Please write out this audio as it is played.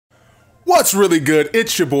What's really good?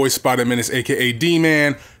 It's your boy Spider Menace, aka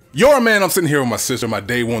D-Man. Your man. I'm sitting here with my sister, my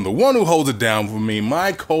day one, the one who holds it down for me,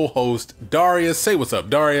 my co-host Daria. Say what's up,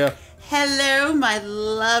 Daria. Hello, my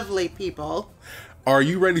lovely people. Are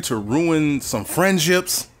you ready to ruin some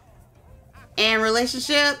friendships? And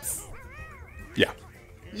relationships? Yeah.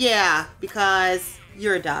 Yeah, because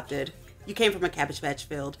you're adopted. You came from a Cabbage Patch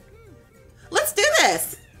field. Let's do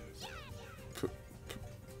this!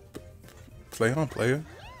 Play on, player.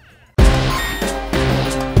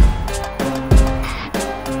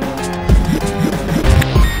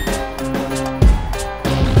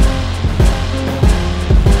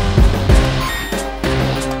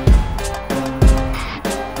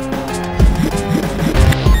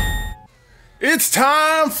 It's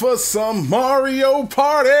time for some Mario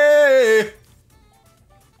Party!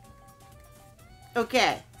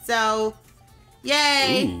 Okay, so,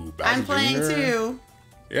 yay! Ooh, I'm playing Jr. too.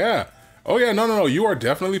 Yeah. Oh yeah, no. You are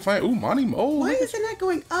definitely playing. Ooh, Monty Mo. Why is it not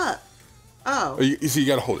going up? Oh. You see, you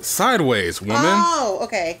gotta hold it sideways, woman. Oh,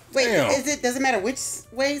 okay. Wait, Damn. does it matter which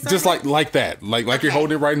way? Just like that. Like Okay. you're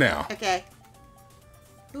holding it right now. Okay.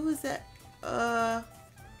 Who is that?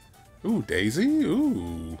 Ooh, Daisy.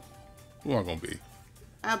 Ooh. Who am I gonna be?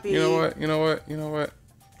 I'll be... You know what?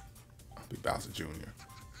 I'll be Bowser Jr.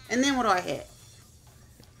 And then what do I hit?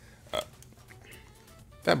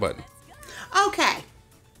 That button. Okay.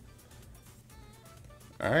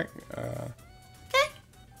 Alright. Okay.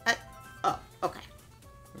 Oh, okay.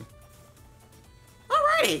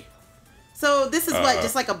 Alrighty. So this is what,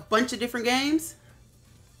 just like a bunch of different games?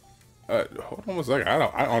 Hold on one second.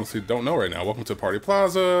 I honestly don't know right now. Welcome to Party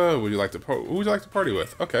Plaza. Who would you like to party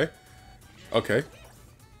with? Okay. Okay.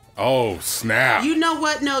 Oh, snap. You know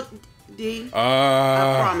what? No, D.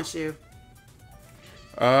 I promise you.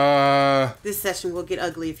 This session will get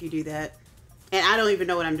ugly if you do that. And I don't even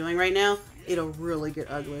know what I'm doing right now. It'll really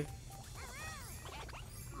get ugly.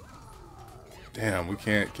 Damn, we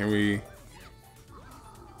can't. Can we?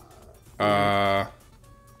 Let's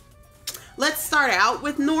start out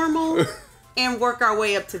with normal and work our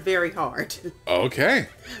way up to very hard. Okay.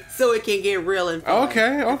 So it can get real and fun.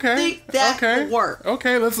 Okay. I think that will work.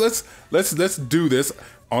 Okay. Let's do this.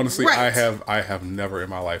 Honestly, Right. I have never in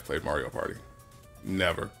my life played Mario Party.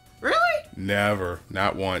 Never. Really? Never.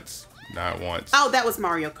 Not once. Not once. Oh, that was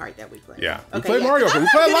Mario Kart that we played. Yeah. We Okay, played yeah, Mario 'cause Kart. I'm We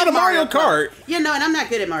not played a good lot at of Mario Kart. You know, and I'm not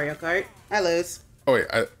good at Mario Kart. I lose. Oh wait,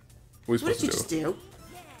 what are we What supposed did you to just do? do?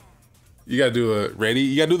 You gotta do a ready.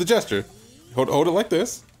 You gotta do the gesture. Hold it like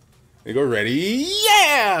this. You go ready.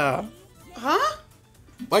 Yeah. Huh?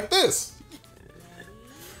 Like this.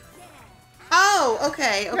 Oh,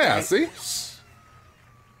 okay. Yeah. See.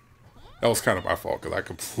 That was kind of my fault because I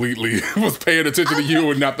completely was paying attention to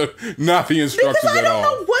you and not the instructions Because I at don't all.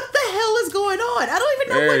 know what the hell is going on. I don't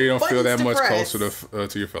even know what Hey, you don't feel buttons that much press. closer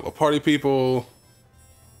to your fellow party people.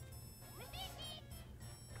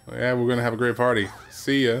 Yeah, we're gonna have a great party.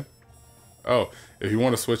 See ya. Oh, if you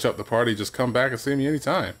want to switch up the party, just come back and see me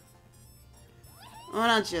anytime. Why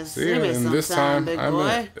don't you See see ya, me and sometime, this time big I'm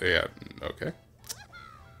boy? yeah, okay.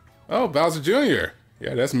 Oh, Bowser Jr.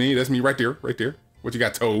 Yeah, that's me. That's me right there, right there. What you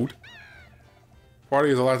got, Toad? Party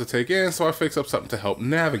is a lot to take in, so I fixed up something to help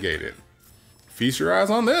navigate it. Feast your eyes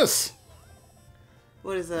on this.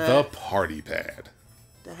 What is that? The party pad.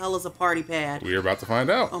 The hell is a party pad? We're about to find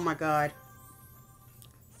out. Oh my god.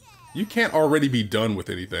 You can't already be done with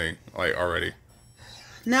anything, like, already.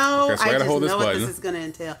 No, Okay, so I I gotta just hold know this what button. this is going to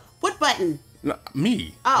entail. What button? No,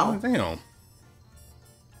 me. Oh. Damn.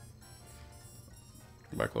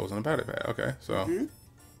 By closing the party pad. Okay, so.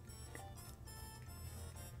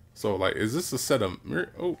 So, like, is this a set of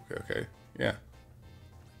mirror? Oh, okay. Yeah.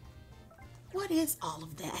 What is all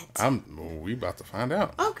of that? We about to find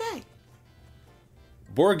out. Okay.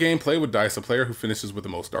 Board game play with dice. A player who finishes with the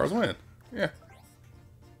most stars win. Yeah.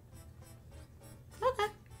 Okay.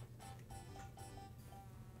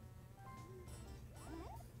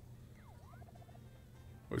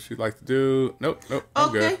 What she'd like to do? Nope. I'm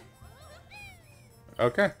Okay. good.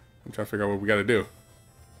 Okay. I'm trying to figure out what we got to do.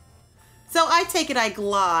 So I take it I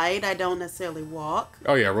glide. I don't necessarily walk.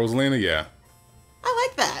 Oh yeah, Rosalina. Yeah. I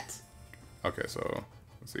like that. Okay, so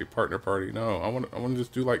let's see. Partner party. No, I want to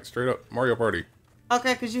just do like straight up Mario Party.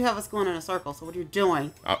 Okay, because you have us going in a circle. So what are you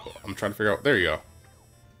doing? I'm trying to figure out. There you go.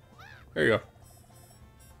 There you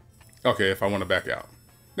go. Okay, if I want to back out.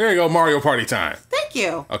 There you go, Mario Party time. Thank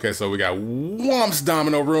you. Okay, so we got Whomp's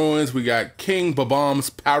Domino Ruins. We got King Bob-omb's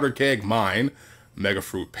Powder Keg Mine. Mega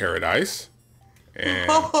Fruit Paradise. And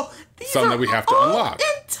These something are that we have to all unlock.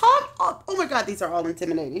 Oh my god, these are all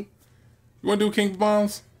intimidating. You want to do King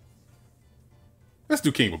Bombs? Let's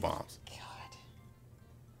do King Bombs.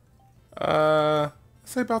 God. Let's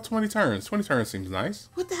Say about 20 turns. 20 turns seems nice.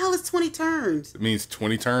 What the hell is 20 turns? It means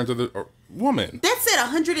 20 turns of the woman. That said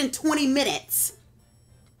 120 minutes.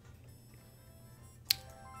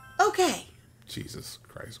 Okay. Jesus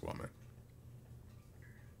Christ, woman.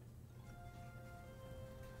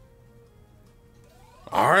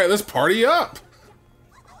 All right, let's party up.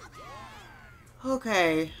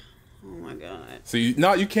 Okay. Oh my god. See,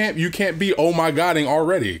 no, you can't be oh my godding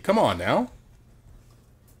already. Come on now.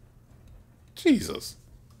 Jesus.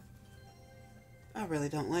 I really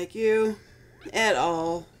don't like you at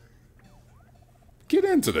all. Get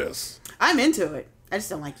into this. I'm into it. I just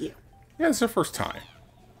don't like you. Yeah, it's your first time.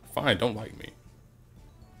 Fine, don't like me.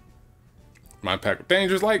 My pack of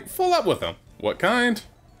dangers, like, full up with them. What kind?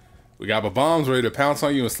 We got the bombs ready to pounce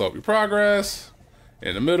on you and slow up your progress.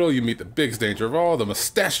 In the middle, you meet the biggest danger of all, the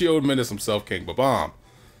mustachioed menace himself, King Babam.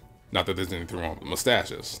 Not that there's anything wrong with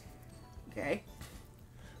mustaches. Okay.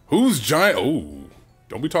 Who's giant? Oh,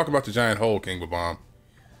 don't be talking about the giant hole, King Babam.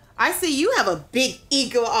 I see you have a big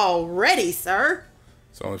ego already, sir.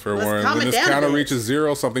 It's only fair warning. When this counter reaches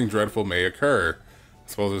 0, something dreadful may occur. I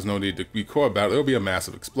suppose there's no need to be coy about it. It'll be a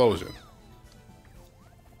massive explosion.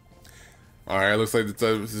 All right, looks like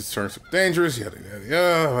this turns dangerous. Yeah.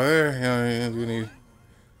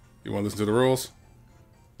 You want to listen to the rules?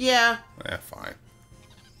 Yeah. Fine.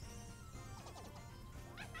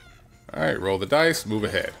 All right, roll the dice, move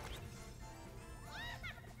ahead.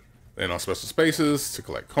 Then on special spaces to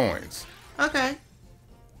collect coins. Okay.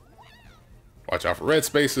 Watch out for red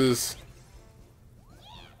spaces.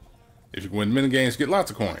 If you can win minigames, get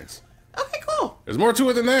lots of coins. Okay, cool. There's more to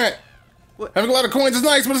it than that. What? Having a lot of coins is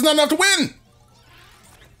nice, but it's not enough to win.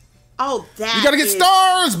 Oh, that You gotta get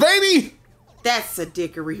stars, baby. That's a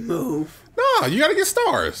dickery move. No, you gotta get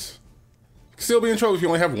stars. You can still be in trouble if you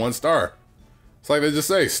only have 1 star. It's like they just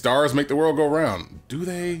say, stars make the world go round. Do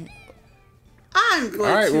they? I'm going.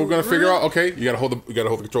 All right, we're gonna figure out. Okay, you gotta hold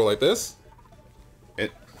the control like this.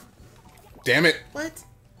 Damn it! What?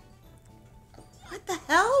 What the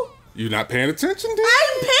hell? You not paying attention, dude?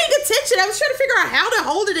 I'm paying attention. I was trying to figure out how to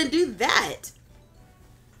hold it and do that.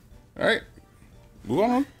 All right, move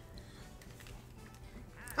on.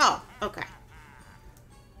 Oh, okay.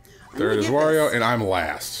 Third is Wario, and I'm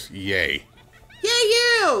last. Yay! Yay,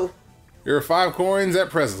 you! Here are 5 coins at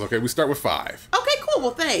present. Okay, we start with 5. Okay, cool.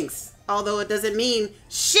 Well, thanks. Although it doesn't mean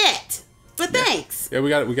shit, but thanks. Yeah, we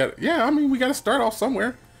got. Yeah, I mean, we got to start off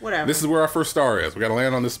somewhere. Whatever. This is where our first star is. We got to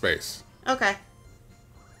land on this space. Okay.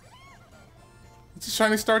 It's a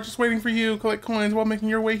shiny star just waiting for you. Collect coins while making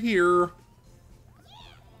your way here.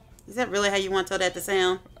 Is that really how you want that to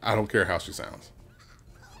sound? I don't care how she sounds.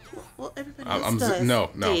 Well, everybody else does. No.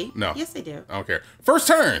 Yes, they do. I don't care. First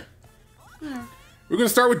turn. We're gonna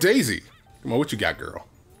start with Daisy. Come on, what you got, girl?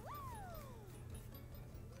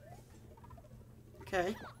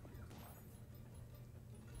 Okay.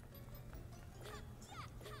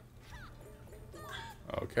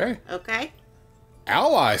 Okay. Okay.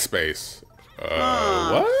 Ally space.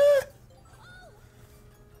 What?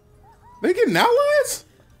 They getting allies?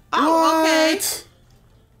 Oh, what? okay.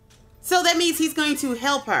 So that means he's going to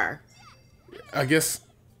help her. I guess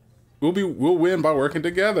we'll win by working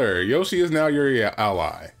together. Yoshi is now your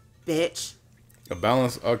ally. Bitch. A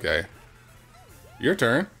balance. Okay. Your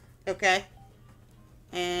turn. Okay.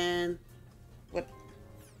 And what?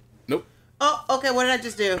 Nope. Oh, okay. What did I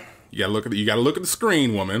just do? You gotta look at the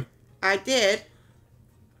screen, woman. I did.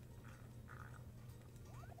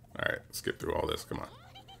 All right, skip through all this. Come on.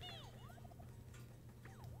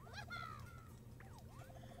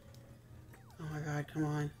 Oh my God! Come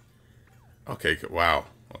on. Okay. Wow.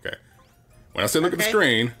 Okay. When I say look at the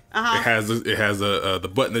screen, it has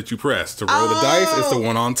the button that you press to roll the dice. It's the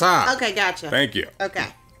one on top. Okay, gotcha. Thank you. Okay.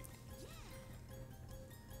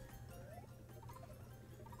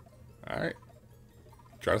 All right.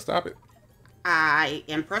 Try to stop it. I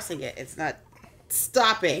am pressing it. It's not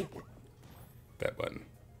stopping. That button.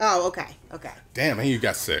 Oh, okay. Okay. Damn, and you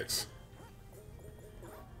got 6.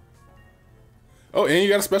 Oh, and you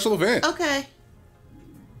got a special event. Okay.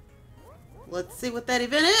 Let's see what that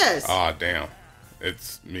event is. Ah, damn.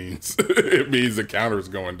 It means the counter is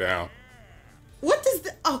going down. What does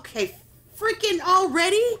the... Okay, freaking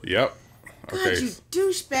already? Yep. Okay. God, you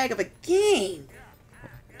douchebag of a game.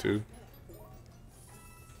 2.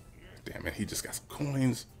 Damn it, he just got some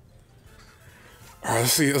coins. All right,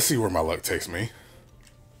 let's see where my luck takes me.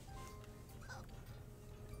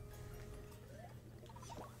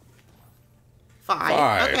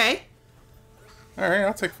 Five. Okay. All right,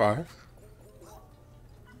 I'll take 5.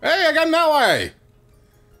 Hey, I got an ally.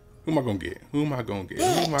 Who am I gonna get? Who am I gonna get?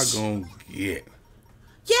 Bitch. Who am I gonna get?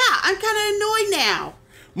 Yeah, I'm kind of annoyed now.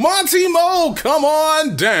 Monty Mole, come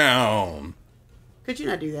on down. Could you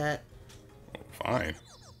not do that? Fine.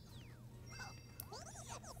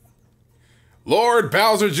 Lord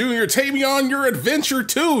Bowser Jr., take me on your adventure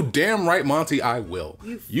too. Damn right, Monty, I will.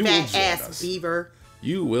 You fat ass beaver.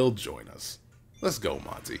 You will join us. Let's go,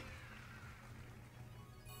 Monty.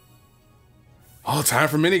 Oh, time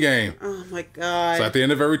for minigame. Oh my god. So at the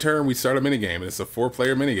end of every turn, we start a minigame, and it's a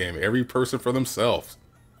 4-player minigame. Every person for themselves.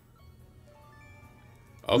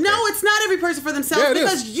 Okay. No, it's not every person for themselves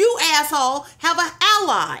because you, asshole, have an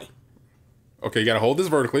ally. Okay, you gotta hold this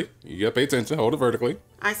vertically. You gotta pay attention. Hold it vertically.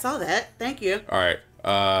 I saw that. Thank you. All right.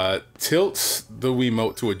 Tilt the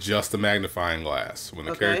Wiimote to adjust the magnifying glass. When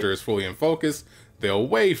the character is fully in focus, they'll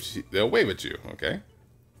wave at you. Okay.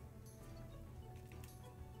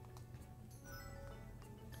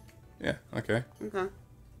 Yeah. Okay. Okay.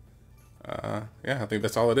 Yeah, I think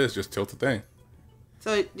that's all it is. Just tilt the thing.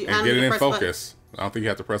 So and get it in focus. I don't think you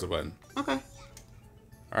have to press a button. Okay.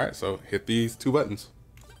 All right. So hit these 2 buttons.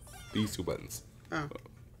 These 2 buttons. Oh.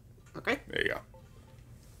 Okay. There you go.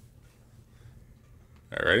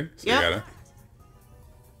 All right, ready? So yep. you gotta.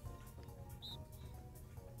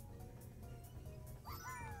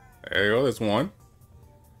 There you go. There's one.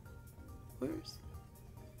 Where's?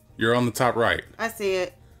 You're on the top right. I see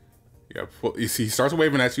it. Yeah. You see, he starts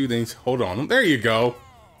waving at you. Then you hold on. There you go.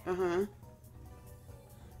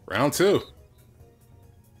 Round 2.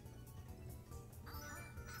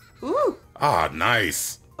 Ooh. Ah,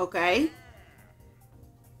 nice. Okay.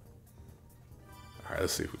 All right.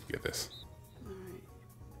 Let's see if we can get this. All right.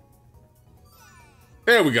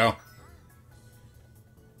 There we go.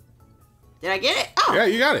 Did I get it? Oh. Yeah,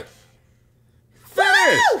 you got it.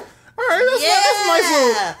 Finish. All right,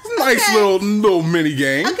 that's a nice little mini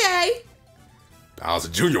game. Okay. Bowser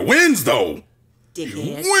Jr. wins though. Dickhead.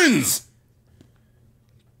 He wins.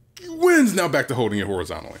 He wins. Now back to holding it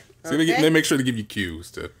horizontally. See, they make sure to give you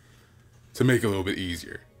cues to make it a little bit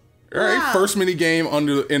easier. All right, first mini game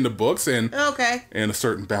in the books, and and a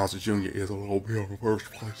certain Bowser Jr. is a little bit on the first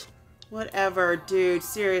place. Whatever, dude.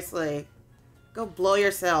 Seriously, go blow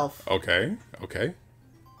yourself. Okay.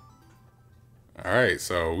 All right,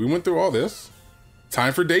 so we went through all this.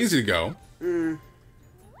 Time for Daisy to go.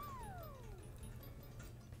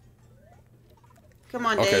 Come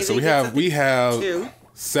on, Daisy. Okay, so we have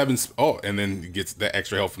 7. Oh, and then it gets the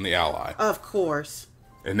extra help from the ally. Of course.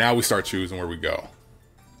 And now we start choosing where we go.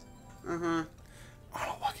 On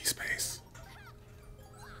a lucky space.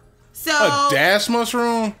 So a dash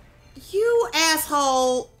mushroom? You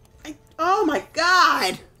asshole. Oh my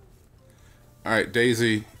god. Alright,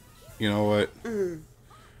 Daisy. You know what?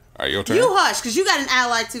 Alright, your turn. You hush, because you got an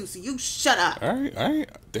ally too, so you shut up. Alright.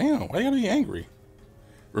 Damn, why you gotta be angry?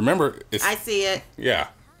 Remember, it's... I see it. Yeah.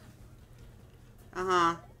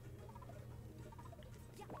 Oh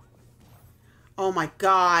my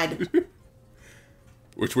god.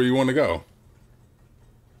 Which way you want to go?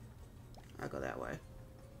 I'll go that way.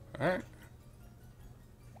 Alright.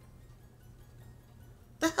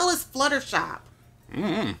 The hell is Fluttershy?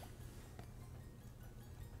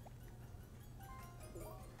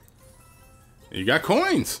 You got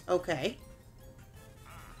coins. Okay.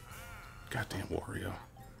 Goddamn Wario.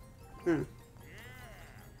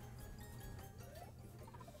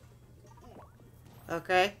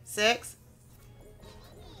 Okay, 6.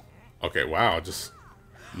 Okay, wow, just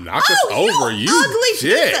knock us over, you ugly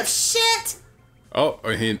shit. piece of shit. Oh,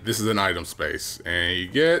 this is an item space, and you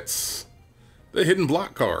get the hidden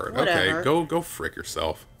block card. Whatever. Okay, go frick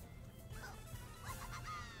yourself.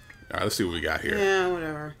 All right, let's see what we got here. Yeah,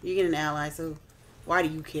 whatever. You get an ally, so why do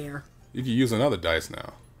you care? You can use another dice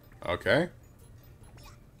now. Okay.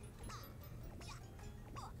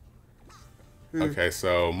 Okay,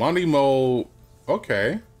 so Monty Mole.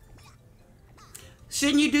 Okay.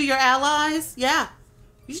 Shouldn't you do your allies? Yeah.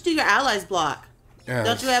 You should do your allies block. Yeah.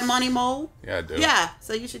 Don't you have Monty Mole? Yeah, I do. Yeah,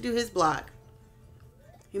 so you should do his block.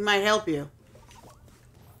 He might help you.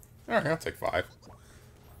 All right, I'll take 5.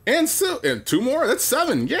 And 2 more? That's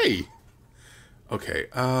 7. Yay. Okay,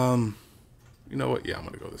 you know what? Yeah, I'm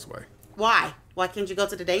going to go this way. Why? Why can't you go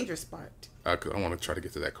to the dangerous part? Because I want to try to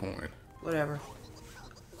get to that coin. Whatever.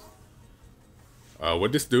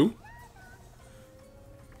 What'd this do?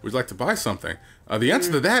 Would you like to buy something? The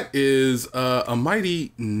answer to that is a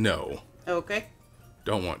mighty no. Okay.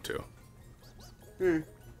 Don't want to.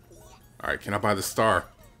 Alright, can I buy the star?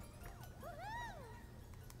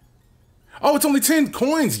 Oh, it's only 10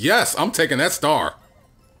 coins. Yes, I'm taking that star.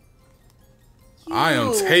 I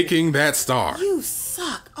am taking that star. You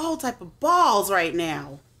suck all type of balls right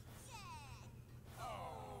now.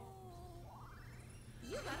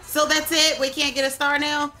 So that's it? We can't get a star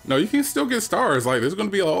now? No, you can still get stars. Like, there's going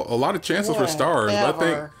to be a lot of chances for stars.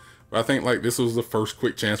 But I think like this was the first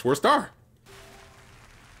quick chance for a star.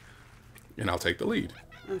 And I'll take the lead.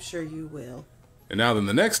 I'm sure you will. And now then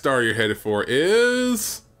the next star you're headed for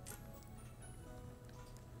is...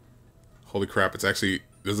 Holy crap, it's actually...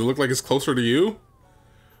 Does it look like it's closer to you?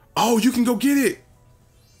 Oh, you can go get it!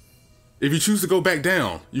 If you choose to go back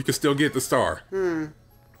down, you can still get the star.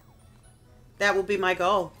 That will be my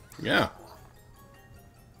goal. Yeah.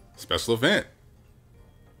 Special event.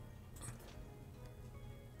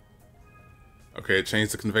 Okay, it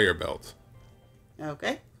changed the conveyor belt.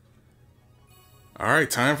 Okay.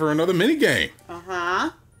 Alright, time for another mini game.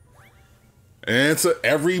 Uh-huh. And it's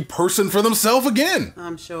every person for themselves again.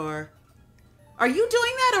 I'm sure. Are you doing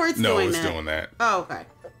that or it's doing that? No, it's doing that. Oh, okay.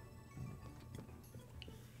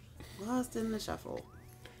 Lost in the shuffle.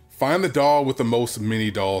 Find the doll with the most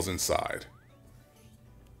mini dolls inside.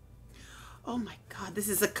 Oh my god, this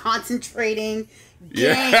is a concentrating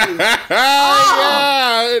game. Yeah,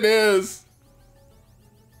 Oh! yeah, it is.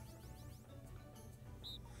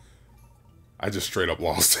 I just straight up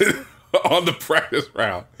lost it on the practice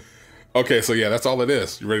round. Okay, so yeah, that's all it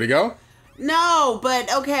is. You ready to go? No,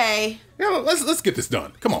 but okay. Yeah, let's get this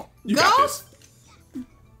done. Come on, you got this.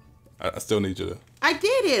 I still need you to. I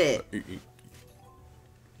did hit it.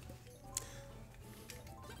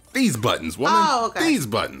 These buttons, woman. Oh, okay. These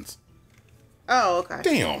buttons. Oh, okay.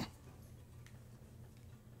 Damn.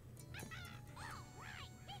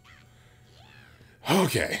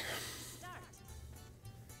 Okay.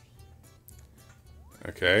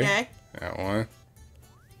 Okay. Okay. That one.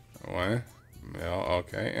 That one. No,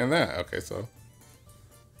 okay. And that. Okay, so.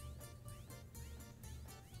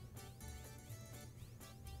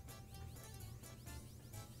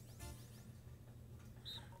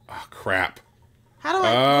 Ah, crap. How do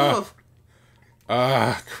I move?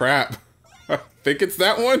 Crap. I think it's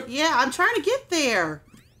that one. Yeah, I'm trying to get there.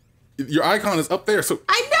 Your icon is up there, so.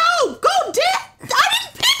 I know! Go down! I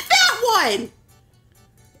didn't pick that one!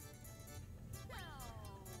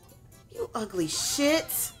 You ugly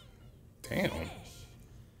shit. Damn. Because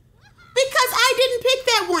I didn't pick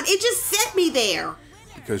that one. It just sent me there.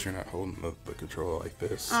 Because you're not holding the controller like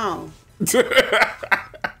this. Oh.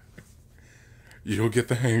 You'll get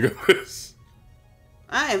the hang of this.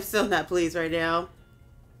 I am still not pleased right now.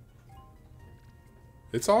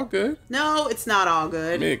 It's all good. No, it's not all I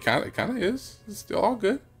good. mean, it kind of is. It's still all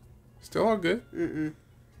good. Still all good.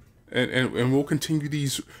 And we'll continue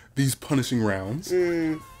these punishing rounds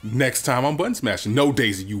next time on Button Smashing. No,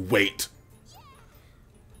 Daisy, you wait.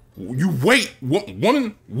 You wait,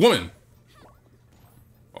 woman.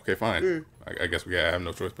 Okay, fine. I guess we have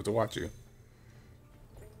no choice but to watch you.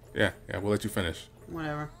 Yeah, we'll let you finish.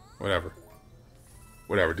 Whatever.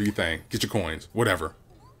 Do your thing. Get your coins. Whatever.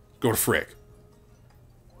 Go to frick.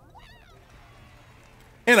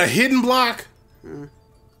 And a hidden block.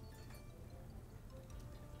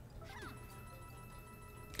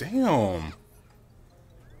 Damn.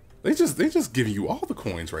 They just giving you all the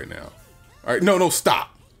coins right now. All right, no,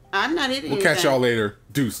 stop. I'm not hitting We'll catch y'all later.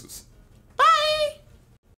 Deuces.